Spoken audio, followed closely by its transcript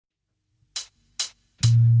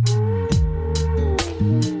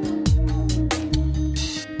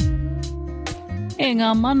Kei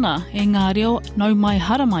ngā mana e ngā reo nau mai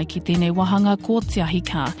hara mai ki tēnei wahanga ko Te Ahi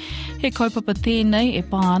Kaa. He kaupapa tēnei e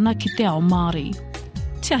pā ana ki te ao Māori.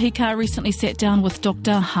 Te Ahi Kaa recently sat down with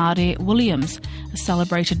Dr. Haare Williams, a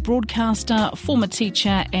celebrated broadcaster, former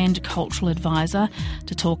teacher and cultural advisor,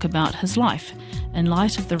 to talk about his life in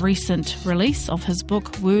light of the recent release of his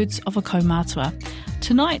book Words of a Kaumatua.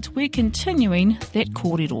 Tonight we're continuing that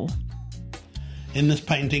kōrero. In this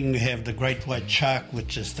painting we have the great white shark,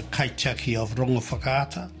 which is the kaitiaki of Rongo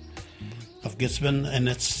Whakaata of Gisborne, and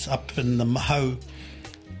it's up in the mahau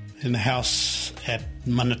in the house at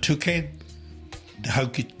Manatuke,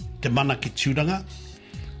 the mana ki Tūranga,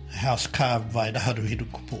 a house carved by the Haruhiru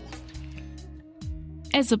Kupo.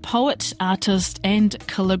 As a poet, artist and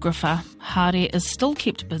calligrapher, Haare is still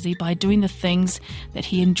kept busy by doing the things that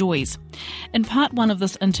he enjoys. In part one of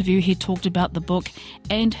this interview, he talked about the book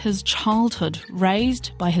and his childhood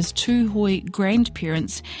raised by his tūhoi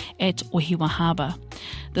grandparents at Ohiwa Harbour.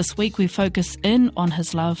 This week we focus in on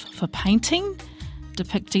his love for painting,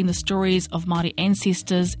 depicting the stories of Māori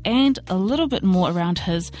ancestors and a little bit more around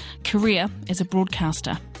his career as a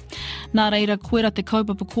broadcaster. Nā reira, koera te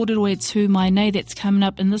kaupapa kōrero e tū mai nei. That's coming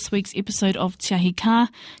up in this week's episode of Te Ahi Kaa.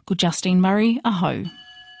 Ko Justine Murray, aho.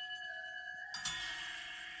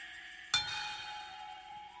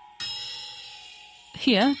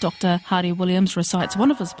 Here, Dr. Haare Williams recites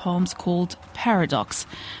one of his poems called Paradox,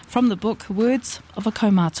 from the book Words of a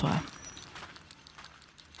Kaumatua.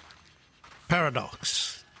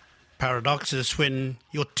 Paradox. Paradox is when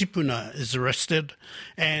your tipuna is arrested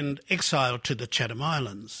and exiled to the Chatham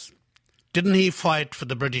Islands. Didn't he fight for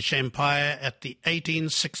the British Empire at the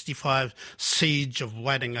 1865 siege of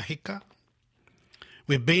Waitangi?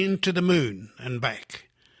 We've been to the moon and back,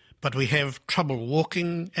 but we have trouble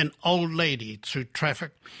walking an old lady through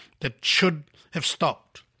traffic that should have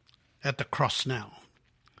stopped at the cross now.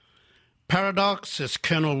 Paradox is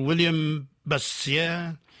Colonel William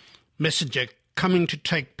Bassier, messenger coming to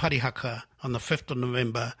take Parihaka on the 5th of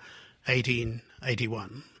November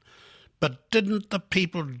 1881. But didn't the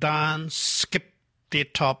people dance, skip their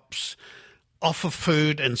tops, offer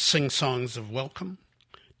food and sing songs of welcome?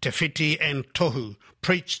 Te Whiti and Tohu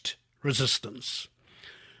preached resistance,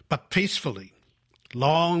 but peacefully,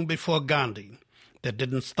 long before Gandhi. That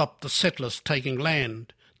didn't stop the settlers taking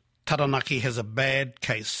land. Taranaki has a bad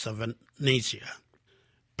case of amnesia.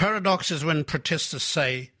 Paradox is when protesters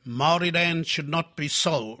say Māori land should not be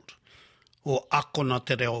sold, or ako na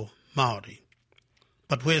te reo Māori.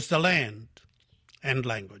 But where's the land and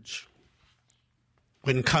language?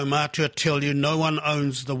 When Kaumatua tell you no one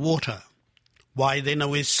owns the water, why then are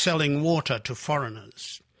we selling water to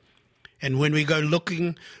foreigners? And when we go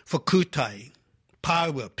looking for kutai,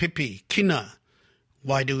 paua, pipi, kina,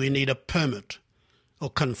 why do we need a permit or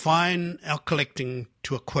confine our collecting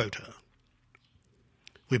to a quota?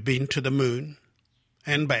 We've been to the moon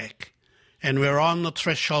and back, and we're on the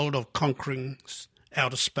threshold of conquering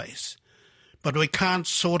outer space. But we can't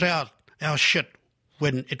sort out our shit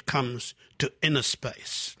when it comes to inner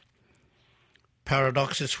space.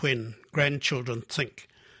 Paradox is when grandchildren think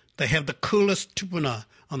they have the coolest tupuna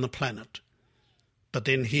on the planet, but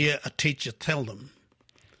then hear a teacher tell them,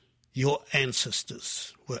 your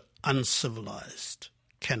ancestors were uncivilized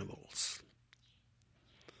cannibals.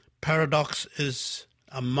 Paradox is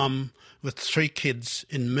a mum with 3 kids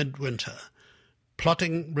in midwinter,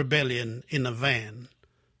 plotting rebellion in a van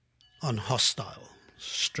on hostile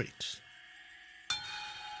streets.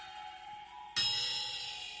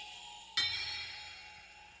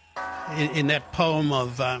 In that poem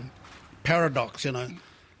of Paradox,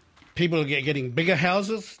 people are getting bigger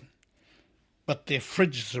houses, but their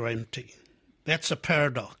fridges are empty. That's a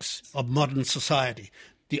paradox of modern society.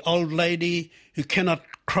 The old lady who cannot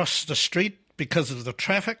cross the street because of the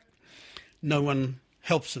traffic, no one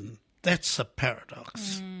helps them. That's a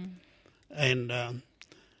paradox. And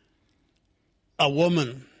a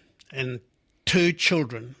woman and 2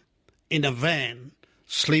 children in a van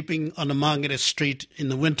sleeping on a Mangere street in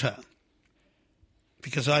the winter.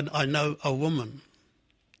 Because I know a woman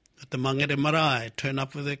at the Mangere Marae turn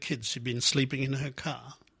up with her kids who've been sleeping in her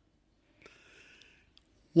car.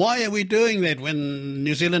 Why are we doing that when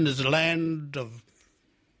New Zealand is a land of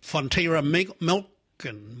Fonterra milk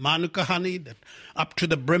and Manuka honey that up to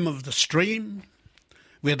the brim of the stream?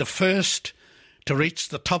 We're the first to reach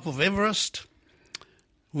the top of Everest.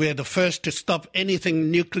 We're the first to stop anything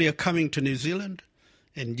nuclear coming to New Zealand,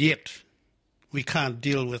 and yet we can't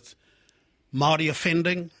deal with Māori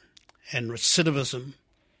offending and recidivism.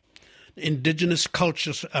 Indigenous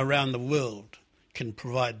cultures around the world can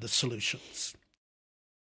provide the solutions.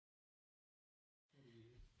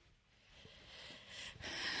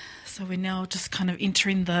 So we're now just kind of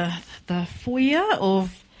entering the foyer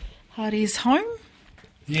of Haare's home.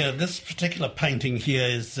 Yeah, this particular painting here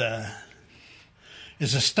is a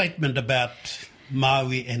statement about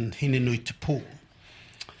Maui and Hinenui Te Pō.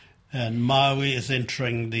 And Maui is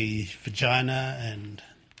entering the vagina and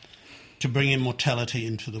to bring immortality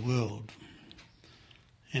into the world.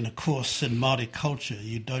 And of course, in Māori culture,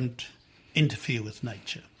 you don't interfere with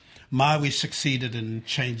nature. Maui succeeded in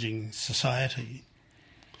changing society.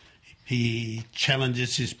 He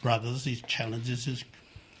challenges his brothers, he challenges his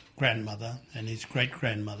grandmother and his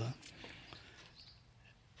great-grandmother.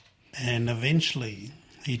 And eventually,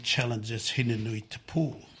 he challenges Hinenui Te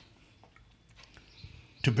Pō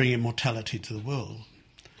to bring immortality to the world.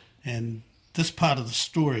 And this part of the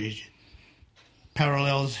story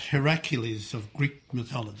parallels Heracles of Greek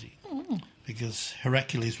mythology, because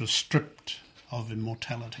Heracles was stripped of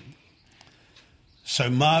immortality. So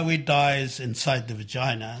Maui dies inside the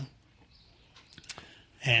vagina,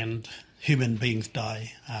 and human beings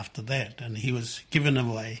die after that. And he was given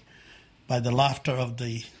away by the laughter of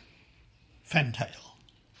the fantail.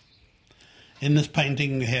 In this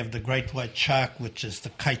painting, we have the great white shark, which is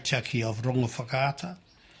the kaitiaki of Rongo Whakaata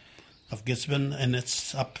of Gisborne, and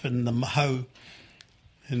it's up in the mahau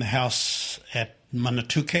in the house at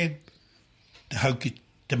Manatuke, the hauki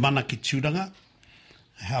te mana ki Tūranga,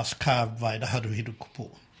 a house carved by the Haruhiru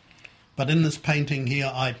Kupo. But in this painting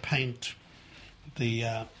here, I paint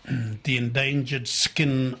the endangered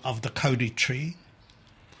skin of the kauri tree,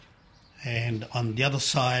 and on the other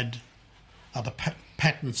side are the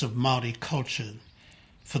patterns of Maori culture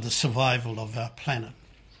for the survival of our planet.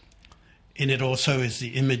 In it also is the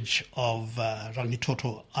image of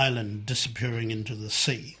Rangitoto Island disappearing into the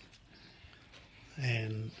sea.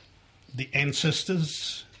 And the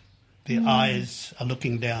ancestors, their eyes are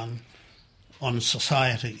looking down on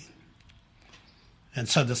society. And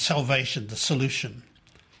so the salvation, the solution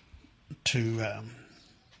to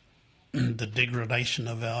the degradation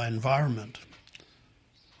of our environment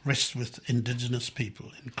rests with indigenous people,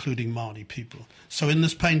 including Maori people. So in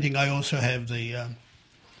this painting, I also have the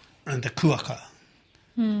kuaka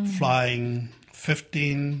flying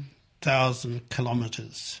 15,000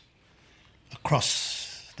 kilometres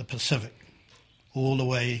across the Pacific, all the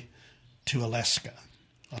way to Alaska,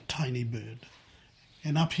 a tiny bird.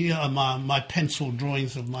 And up here are my pencil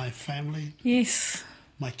drawings of my family. Yes.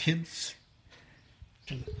 My kids.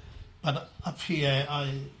 But up here,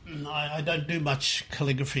 I don't do much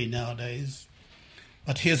calligraphy nowadays.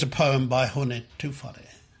 But here's a poem by Hone Tuwhare.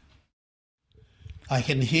 I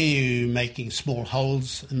can hear you making small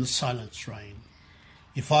holes in the silence rain.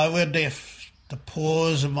 If I were deaf, the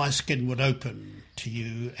pores of my skin would open to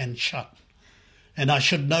you and shut. And I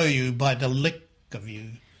should know you by the lick of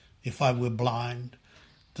you. If I were blind,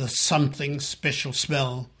 the something special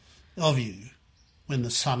smell of you when the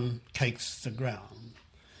sun cakes the ground.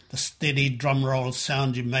 The steady drum roll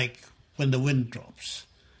sound you make when the wind drops.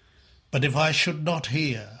 But if I should not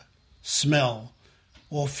hear, smell,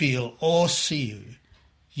 or feel, or see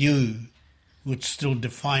you would still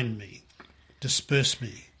define me, disperse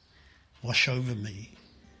me, wash over me,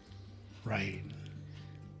 rain.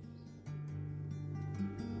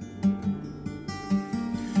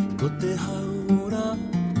 Ko te haura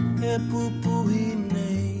e pupuhi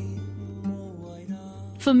nei.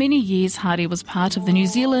 For many years, Haare was part of the New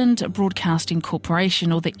Zealand Broadcasting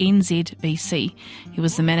Corporation, or the NZBC. He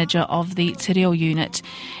was the manager of the Te Reo unit.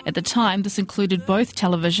 At the time, this included both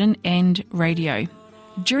television and radio.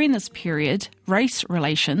 During this period, race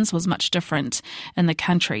relations was much different in the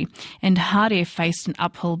country, and Haare faced an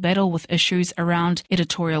uphill battle with issues around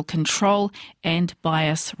editorial control and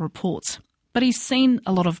bias reports. But he's seen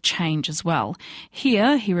a lot of change as well.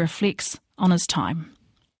 Here, he reflects on his time.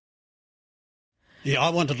 Yeah, I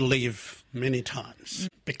wanted to leave many times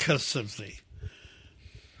because of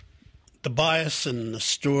the bias in the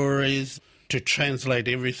stories to translate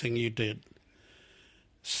everything you did.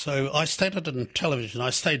 So I started in television.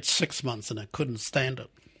 I stayed 6 months and I couldn't stand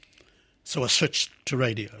it. So I switched to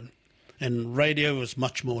radio. And radio was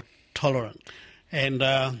much more tolerant. And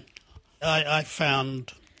I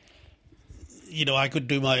found, I could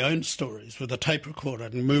do my own stories with a tape recorder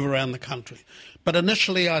and move around the country. But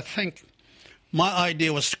initially, I think my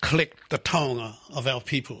idea was to collect the taonga of our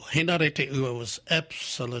people. Henare Te Ua was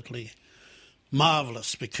absolutely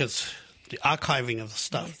marvellous because the archiving of the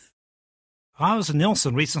stuff. I was in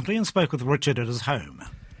Nelson recently and spoke with Richard at his home.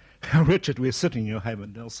 Richard, we're sitting in your home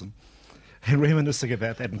in Nelson and reminiscing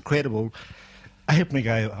about that incredible opening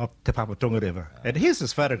of Te Papatonga River. And here's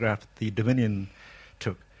this photograph that the Dominion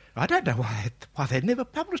took. I don't know why they never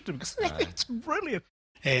published it, because it's brilliant.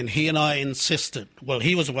 And he and I insisted, well,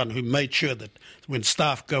 he was the one who made sure that when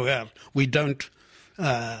staff go out, we don't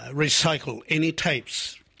recycle any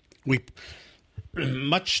tapes. We,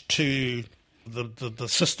 much to the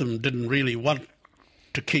system didn't really want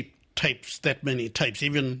to keep tapes, that many tapes,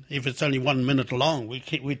 even if it's only 1 minute long, we'd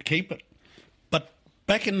keep it. But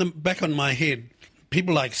back on my head,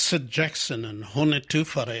 people like Sid Jackson and Hone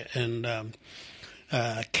Tuwhare and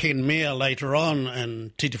Ken Mayer later on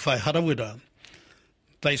and Te Whai Harawira,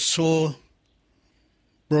 they saw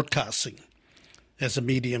broadcasting as a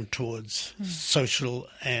medium towards social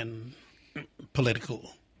and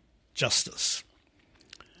political justice.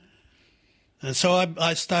 And so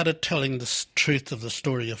I started telling the truth of the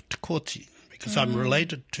story of Te Koti, because I'm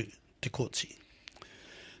related to Te Koti.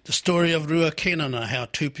 The story of Ruakenana, how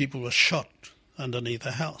 2 people were shot underneath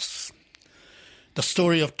a house. The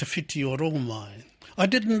story of Te Whiti o Romai. I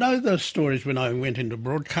didn't know those stories when I went into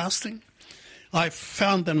broadcasting. I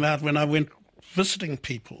found them out when I went visiting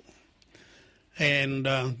people. And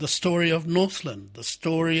the story of Northland, the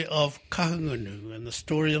story of Kahungunu, and the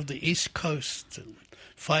story of the East Coast, and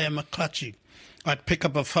Whaiamaklachi. I'd pick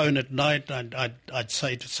up a phone at night and I'd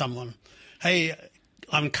say to someone, hey,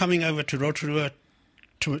 I'm coming over to Rotorua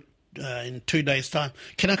in 2 days' time.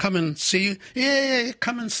 Can I come and see you? Yeah,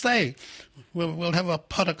 come and stay. We'll have a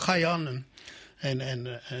pot of kai on, and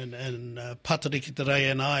Patariki Tere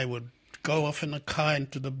and I would go off in a car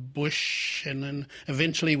into the bush, and then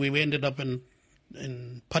eventually we ended up in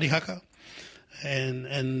Parihaka,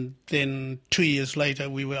 and then 2 years later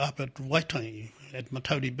we were up at Waitangi at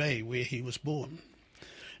Matauri Bay, where he was born,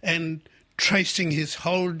 and tracing his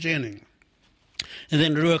whole journey. And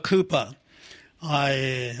then Ruakupa,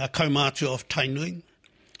 a Kaumatua of Tainui,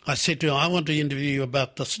 I said to him, I want to interview you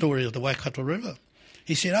about the story of the Waikato River.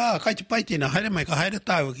 He said, kai te pai tēnā, haere mai ka haere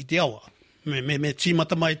tāua ki te awa. Me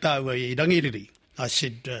tīmata mai tāua I Rangiriri. I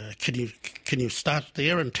said, can you start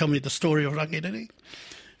there and tell me the story of Rangiriri?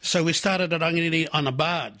 So we started at Rangiriri on a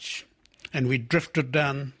barge, and we drifted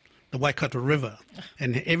down the Waikato River,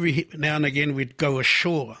 and every now and again we'd go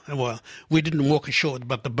ashore. Well, we didn't walk ashore,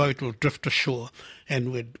 but the boat will drift ashore, and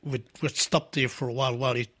we'd stop there for a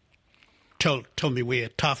while he tell me where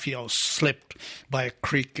Tawhiao slept by a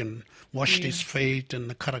creek and washed his feet and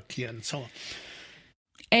the karakia and so on.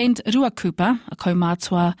 And Ruakupa, a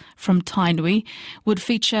Kaumatua from Tainui, would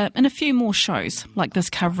feature in a few more shows, like this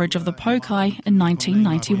coverage of the Pokai in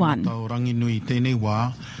 1991.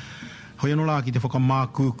 Hoi anō rā ki te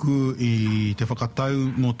whakamākuku I te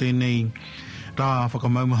whakatau mō tēnei rā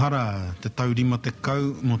whakamaumahara, te taurima te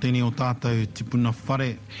kau mō tēnei o tātou tipuna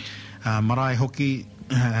whare, marae hoki,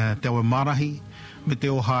 te awa marahi, me te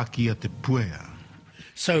o hākia te puea.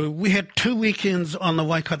 So we had 2 weekends on the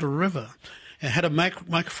Waikato River and had a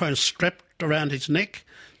microphone strapped around his neck.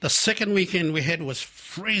 The second weekend we had was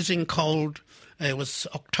freezing cold. It was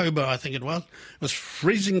October, I think it was. It was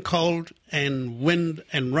freezing cold and wind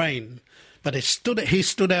and rain. But he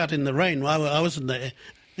stood out in the rain. I was in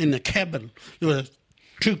the cabin. It was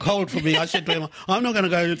too cold for me. I said to him, I'm not going to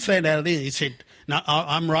go stand out there. He said, no,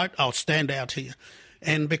 I'm right. I'll stand out here.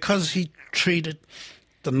 And because he treated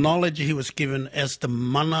the knowledge he was given as the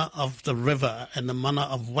mana of the river and the mana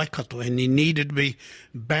of Waikato, and he needed to be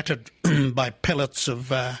battered by pellets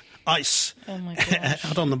of ice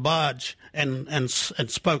out on the barge and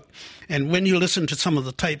spoke. And when you listen to some of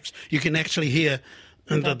the tapes, you can actually hear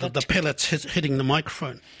the pellets hitting the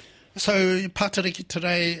microphone. So Patariki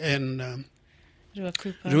Tere and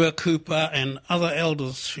Ruakupa and other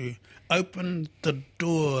elders who opened the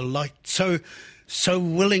door like so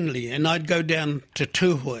willingly, and I'd go down to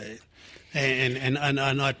Tuwhare and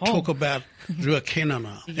I'd talk about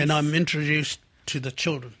Ruakenana, and I'm introduced to the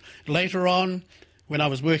children. Later on, when I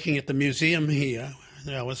was working at the museum here,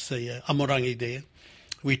 I was the Amorangi there,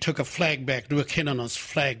 we took a flag back, Ruakenana's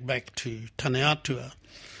flag, back to Taneatua,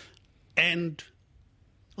 and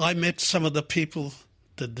I met some of the people,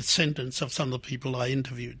 the descendants of some of the people I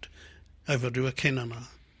interviewed over Ruakenana.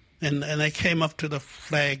 And they came up to the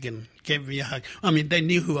flag and gave me a hug. I mean, they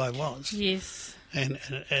knew who I was. Yes. And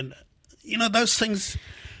you know, those things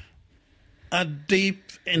are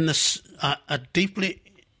deep in this, are deeply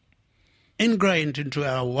ingrained into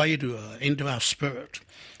our wairua, into our spirit.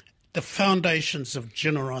 The foundations of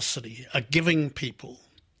generosity, a giving people.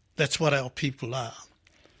 That's what our people are.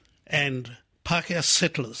 And Pākehā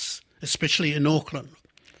settlers, especially in Auckland,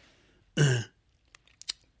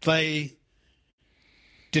 they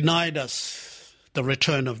denied us the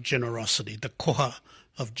return of generosity, the koha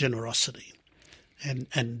of generosity.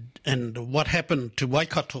 And what happened to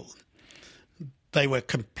Waikato, they were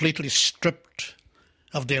completely stripped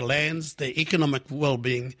of their lands, their economic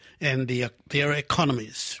well-being, and their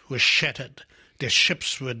economies were shattered. Their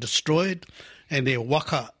ships were destroyed, and their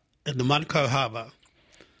waka in the Manukau Harbour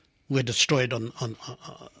were destroyed at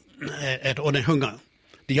Onehunga.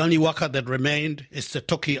 The only waka that remained is the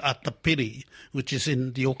Toki Atapiri, which is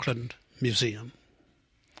in the Auckland Museum.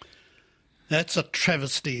 That's a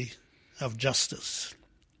travesty of justice.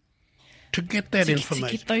 To get that information,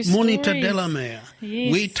 to get those Monita stories. Delamere,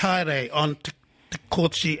 Yes. we taire on Te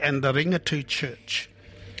Kochi and the Ringatu Church.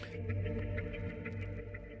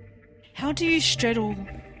 How do you straddle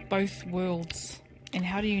both worlds, and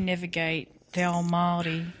how do you navigate te ao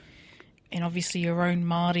Māori and obviously your own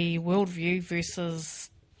Māori worldview versus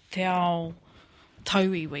te ao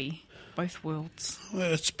tauiwi, both worlds?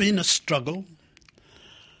 Well, it's been a struggle.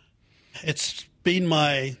 It's been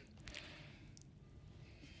my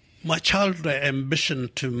childhood ambition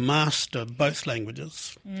to master both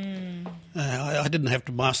languages. I didn't have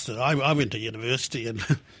to master. I went to university and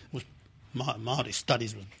my Māori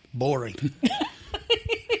studies was boring.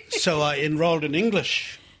 So I enrolled in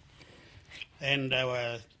English, and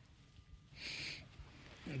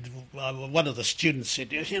one of the students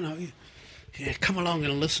said, come along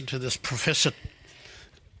and listen to this professor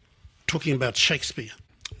talking about Shakespeare.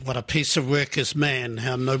 What a piece of work is man,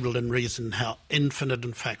 how noble in reason, how infinite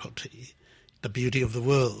in faculty, the beauty of the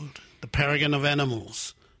world, the paragon of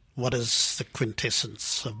animals, what is the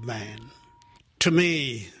quintessence of man? To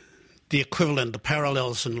me, the equivalent, the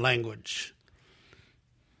parallels in language,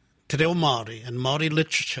 te reo Māori and Māori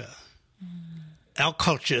literature, our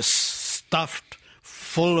culture is stuffed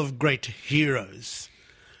full of great heroes,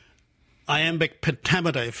 iambic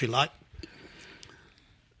pentameter, if you like.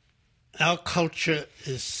 Our culture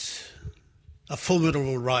is a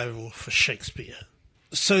formidable rival for Shakespeare.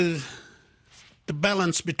 So the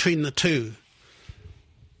balance between the two,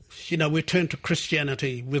 we turn to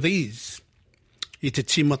Christianity with ease. I te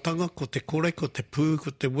timatanga, ko te kore, ko te pū,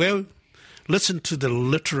 ko te weu. Listen to the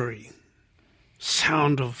literary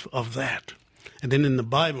sound of that. And then in the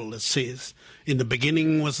Bible it says, in the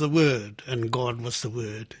beginning was the Word, and God was the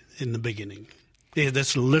Word in the beginning. Yeah,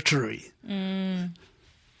 that's literary.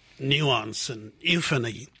 Nuance and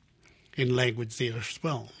euphony in language there as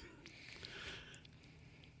well.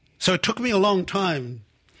 So it took me a long time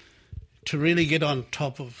to really get on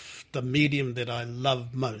top of the medium that I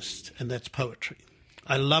love most, and that's poetry.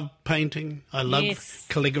 I love painting, I love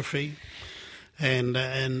calligraphy, and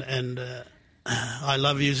I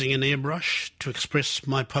love using an airbrush to express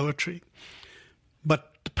my poetry.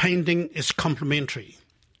 But the painting is complementary,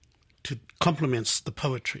 complements the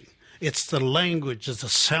poetry. It's the language, it's the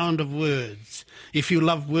sound of words. If you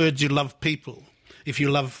love words, you love people. If you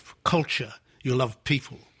love culture, you love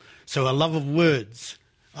people. So a love of words,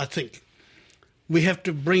 I think we have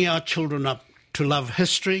to bring our children up to love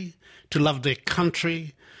history, to love their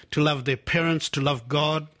country, to love their parents, to love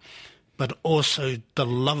God, but also the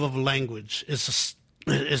love of language is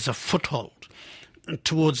a foothold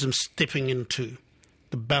towards them stepping into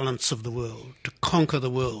the balance of the world, to conquer the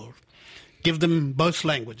world. Give them both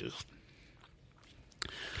languages.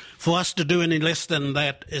 For us to do any less than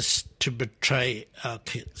that is to betray our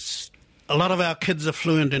kids. A lot of our kids are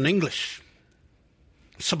fluent in English.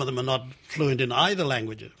 Some of them are not fluent in either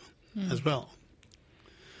language as well.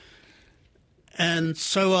 And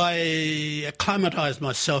so I acclimatized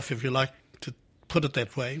myself, if you like to put it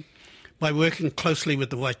that way, by working closely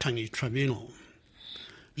with the Waitangi Tribunal.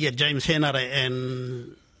 Yeah, James Henare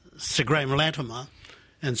and Sir Graham Latimer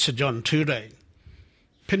and Sir John Ture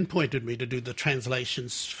pinpointed me to do the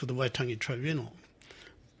translations for the Waitangi Tribunal.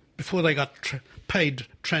 Before they got paid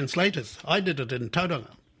translators, I did it in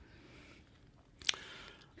Tauranga.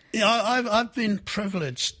 I've been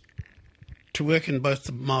privileged to work in both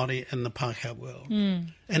the Maori and the Pākehā world.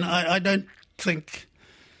 And I don't think,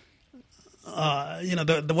 the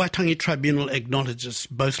Waitangi Tribunal acknowledges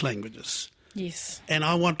both languages. Yes. And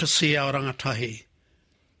I want to see our rangatahi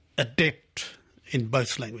adept in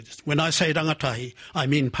both languages. When I say rangatahi, I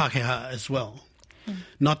mean Pākehā as well.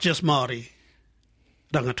 Not just Māori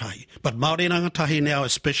rangatahi, but Māori rangatahi now,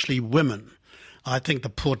 especially women. I think the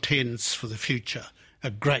portents for the future are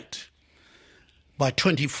great. By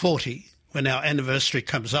 2040, when our anniversary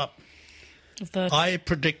comes up, I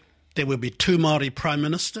predict there will be 2 Māori prime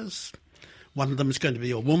ministers. One of them is going to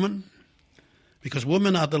be a woman, because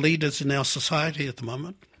women are the leaders in our society at the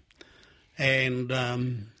moment. And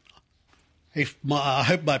I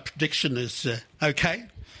hope my prediction is okay,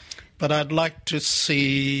 but I'd like to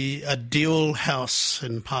see a dual house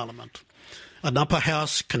in Parliament. An upper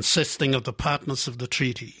house consisting of the partners of the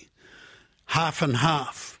treaty. Half and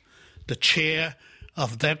half. The chair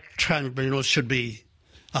of that tribunal should be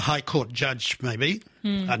a High Court judge maybe,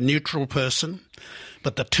 a neutral person,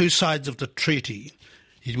 but the two sides of the treaty,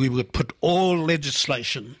 we would put all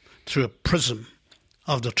legislation through a prism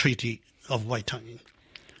of the Treaty of Waitangi.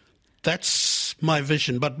 That's my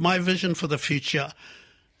vision, but my vision for the future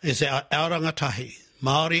is our rangatahi,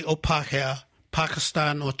 Maori or Pākehā,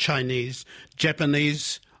 Pakistan or Chinese,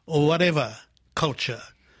 Japanese or whatever culture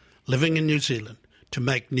living in New Zealand, to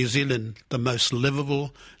make New Zealand the most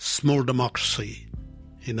livable small democracy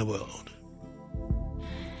in the world.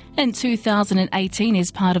 In 2018,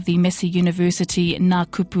 as part of the Massey University Ngā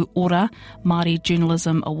Kupu Ora Māori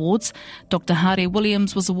Journalism Awards, Dr. Haare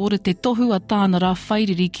Williams was awarded Te Tohu a Tānara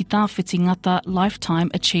Whairiri ki Tāwhiti Ngata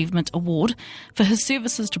Lifetime Achievement Award for his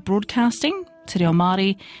services to broadcasting, te reo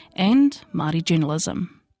Māori and Māori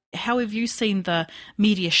journalism. How have you seen the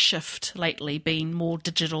media shift lately, being more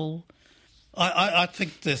digital? I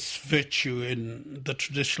think there's virtue in the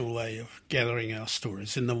traditional way of gathering our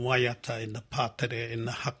stories, in the waiata, in the pātere, in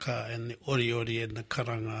the haka, in the oriori, in the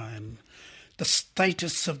karanga, and the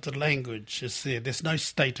status of the language is there. There's no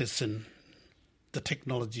status in the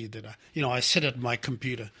technology that I sit at my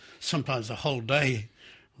computer sometimes a whole day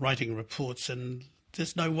writing reports, and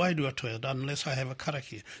there's no wairua to it unless I have a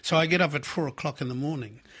karakia. So I get up at 4 o'clock in the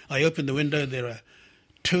morning. I open the window, there are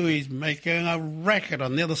tuis making a racket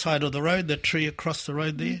on the other side of the road, the tree across the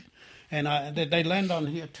road there. And they land on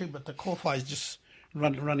here too, but the kōwhai is just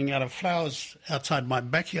running out of flowers outside my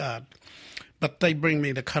backyard. But they bring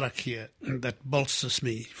me the karakia that bolsters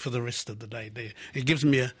me for the rest of the day. It gives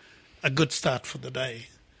me a good start for the day.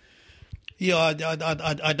 Yeah,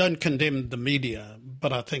 I don't condemn the media,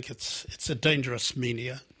 but I think it's a dangerous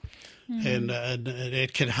media, and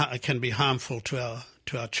it can be harmful to our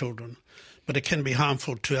children. But it can be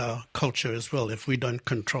harmful to our culture as well if we don't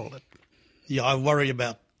control it. Yeah, I worry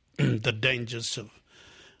about the dangers of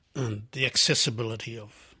the accessibility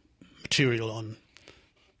of material on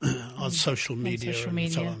social media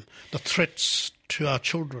and so on. The threats to our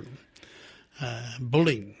children,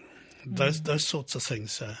 bullying, those sorts of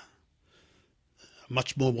things are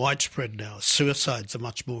much more widespread now. Suicides are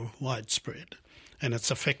much more widespread, and it's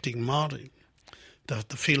affecting Māori,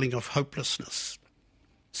 the feeling of hopelessness.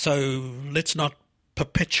 So let's not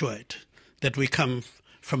perpetuate that we come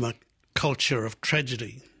from a culture of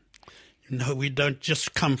tragedy. No, we don't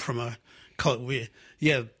just come from the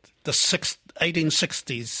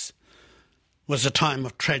 1860s was a time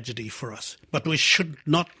of tragedy for us, but we should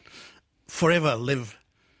not forever live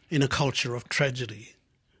in a culture of tragedy.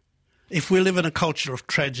 If we live in a culture of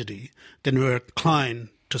tragedy, then we're inclined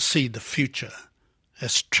to see the future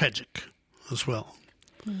as tragic as well.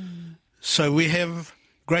 So we have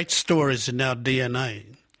great stories in our DNA.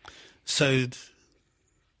 So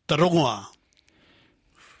the rongoa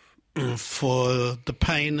for the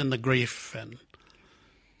pain and the grief and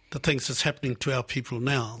the things that's happening to our people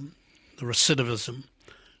now, the recidivism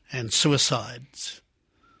and suicides,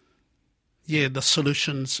 the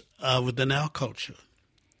solutions are within our culture,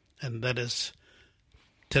 and that is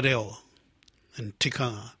te reo and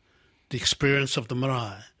tikanga, the experience of the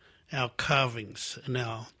marae, our carvings and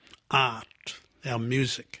our art, our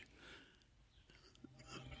music,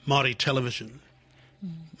 Maori television,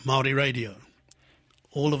 Maori radio.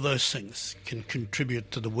 All of those things can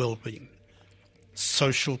contribute to the well-being,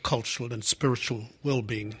 social, cultural and spiritual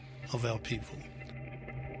well-being of our people.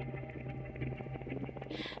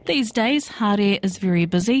 These days, Haare is very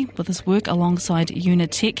busy with his work alongside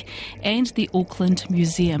Unitec and the Auckland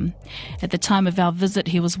Museum. At the time of our visit,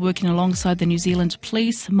 he was working alongside the New Zealand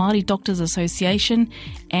Police, Māori Doctors Association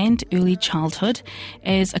and Early Childhood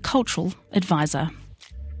as a cultural advisor.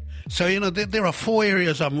 So, there are 4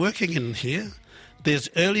 areas I'm working in here. There's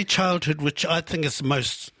early childhood, which I think is the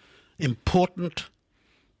most important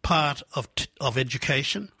part of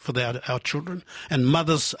education for our children, and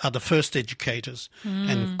mothers are the first educators,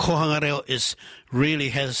 and kohanga reo really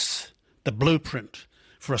has the blueprint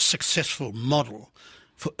for a successful model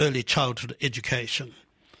for early childhood education.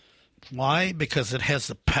 Why? Because it has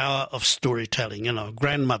the power of storytelling,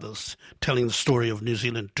 grandmothers telling the story of New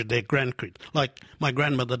Zealand to their grandkids, like my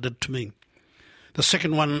grandmother did to me. The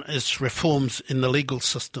second one is reforms in the legal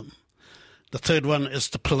system. The third one is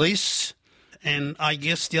the police. And I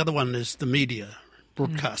guess the other one is the media,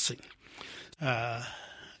 broadcasting.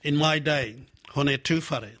 In my day, Hone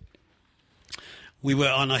Tuwhare, we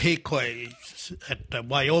were on a hikoi at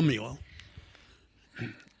Waiomiwa.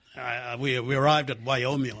 We arrived at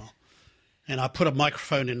Waiomiwa, and I put a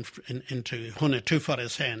microphone into Hone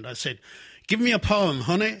Tuwhare's hand. I said, "Give me a poem,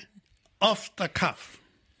 Hone," off the cuff.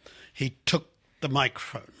 He took the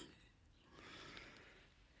microphone.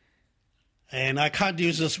 And I can't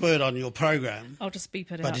use this word on your program. I'll just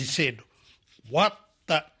beep it out. But he said, what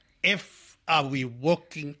the F are we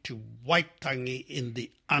walking to Waitangi in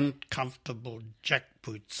the uncomfortable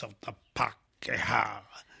jackboots of the Pākehā?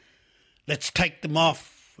 Let's take them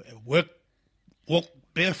off. Walk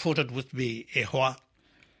barefooted with me, e hoa.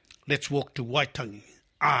 Let's walk to Waitangi.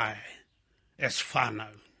 I, as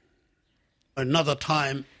whānau. Another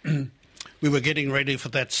time, we were getting ready for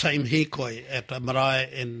that same hikoi at a marae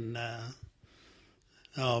in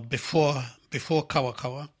before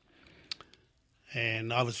Kawakawa,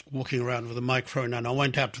 and I was walking around with a microphone, and I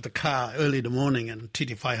went out to the car early in the morning, and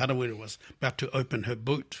Titi Whai Harawira was about to open her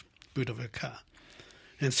boot of her car.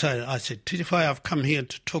 And so I said, Titi Whai, I've come here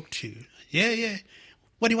to talk to you. Yeah.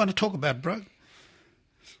 What do you want to talk about, bro?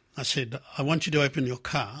 I said, I want you to open your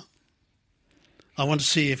car. I want to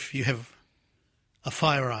see if you have a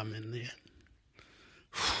firearm in there.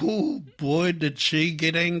 Oh, boy, did she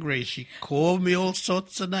get angry. She called me all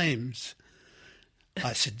sorts of names.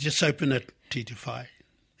 I said, just open it, Titi Whai.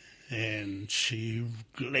 And she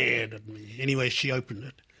glared at me. Anyway, she opened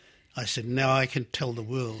it. I said, now I can tell the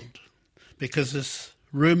world, because there's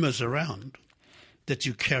rumours around that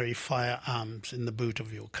you carry firearms in the boot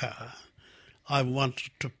of your car. I want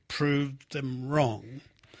to prove them wrong,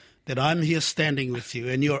 that I'm here standing with you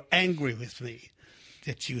and you're angry with me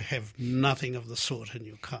that you have nothing of the sort in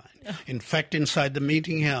your kind. In fact, inside the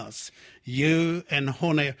meeting house, you and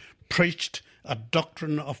Hone preached a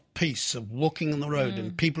doctrine of peace, of walking on the road,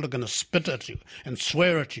 and people are going to spit at you and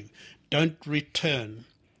swear at you. Don't return.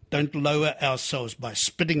 Don't lower ourselves by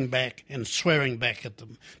spitting back and swearing back at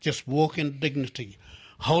them. Just walk in dignity.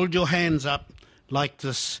 Hold your hands up like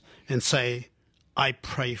this and say, I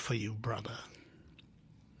pray for you, brother.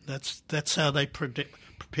 That's how they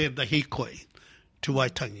prepared the hikoi to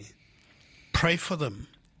Waitangi. Pray for them.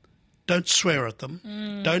 Don't swear at them.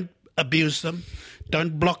 Don't abuse them.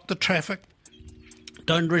 Don't block the traffic.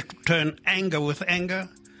 Don't return anger with anger.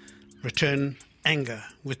 Return anger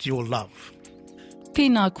with your love.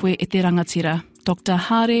 Tēnā koe e te rangatira, Dr.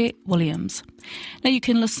 Haare Williams. Now you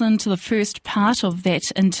can listen to the first part of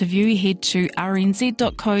that interview. Head to rnz.co.nz/Te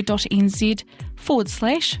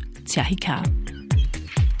Ahi Kaa.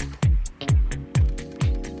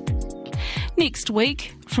 Next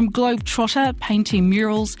week, from Globetrotter painting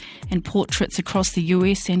murals and portraits across the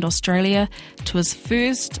US and Australia to his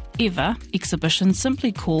first ever exhibition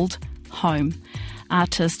simply called Home.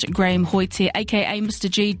 Artist Graham Hoite, aka Mr.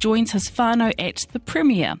 G, joins his whānau at the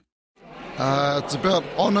premiere. It's about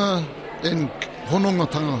honour and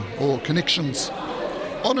honongatanga, or connections.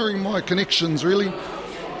 Honouring my connections, really,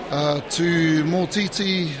 to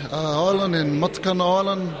Motiti Island and Matakana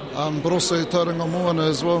Island, but also Tauranga Moana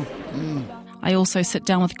as well. I also sit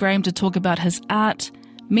down with Graham to talk about his art,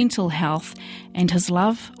 mental health, and his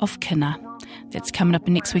love of kina. That's coming up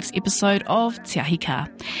in next week's episode of Te Ahi Kaa.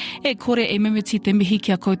 E kore e mimiti te mihi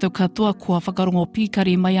kia koutou katoa kua whakarongo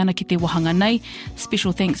pīkari mai ana ki te wahanga nei.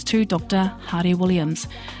 Special thanks to Dr. Haare Williams.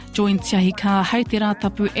 Join Te Ahi Kaa hei te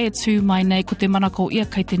rātapu e tū mai nei ko te manako ia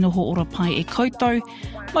kei te noho ora pai e koutou.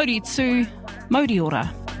 Mauri tū, Mauri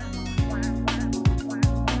ora.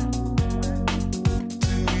 Do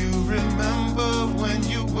you remember when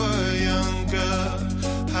you were younger,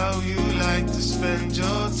 how you liked to spend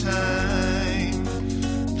your time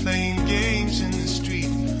playing games in the street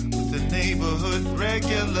with the neighborhood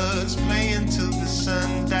regulars, playing till the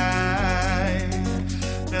sun died?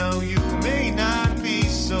 Now you may not be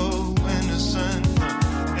so innocent,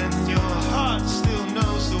 and your heart still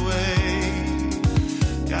knows the way.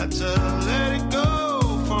 Got to let it go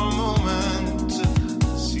for a moment, to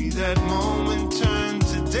see that moment turn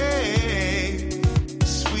to day.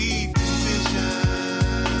 Sweet vision.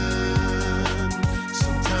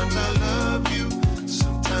 Sometimes I love you,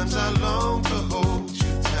 sometimes I long to hold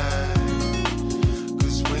you tight.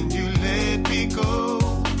 'Cause when you let me go,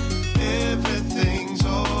 everything's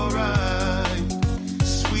alright.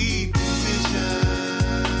 Sweet vision.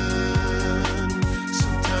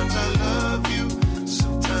 Sometimes I love you,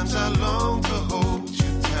 sometimes I long to hold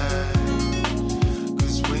you tight.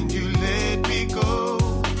 'Cause when you let me go,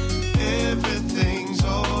 everything's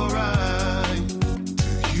alright.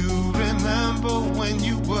 Do you remember when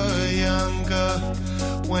you were younger,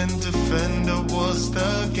 when Defender was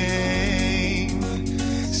the game?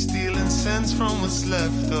 Stealing cents from what's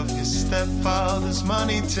left of your stepfather's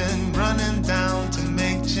money tin, running down to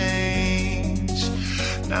make change.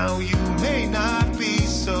 Now you may not be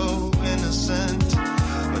so innocent,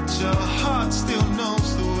 but your heart still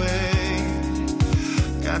knows the way.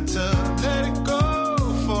 Got to let it go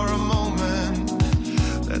for a moment,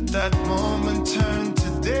 let that moment turn to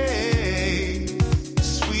day.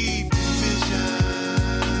 Sweet vision.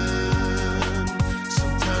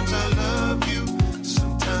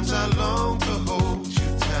 I long to hold you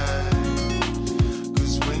tight.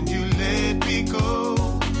 'Cause when you let me go,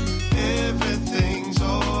 everything's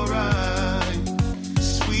alright.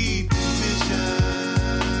 Sweet vision.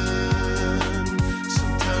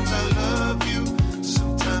 Sometimes I love you,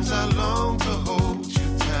 sometimes I long to hold you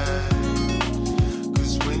tight.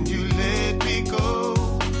 'Cause when you let me go,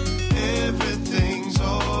 everything's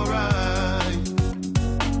alright.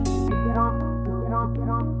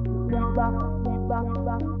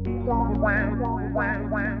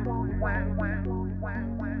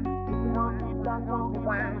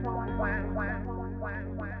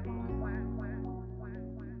 Wow.